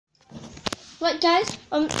Right guys,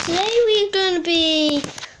 today we're going to be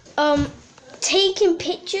taking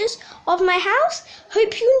pictures of my house.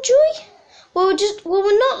 Hope you enjoy. Well,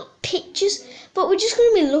 we're not pictures, but we're just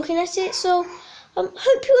going to be looking at it. So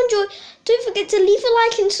hope you enjoy. Don't forget to leave a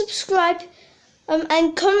like and subscribe,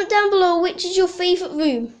 and comment down below which is your favourite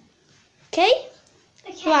room. Okay?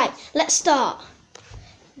 Right, let's start.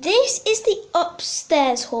 This is the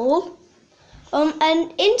upstairs hall.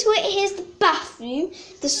 And into it, here's the bathroom,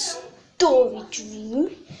 the storage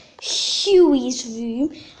room, Hugh's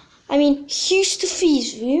room, Hugh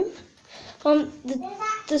room,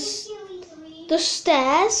 the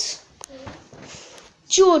stairs,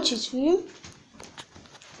 George's room,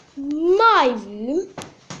 my room,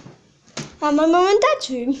 and my mum and dad's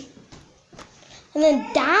room. And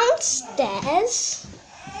then downstairs,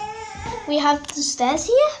 we have the stairs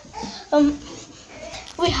here.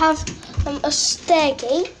 We have a stair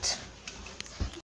gate,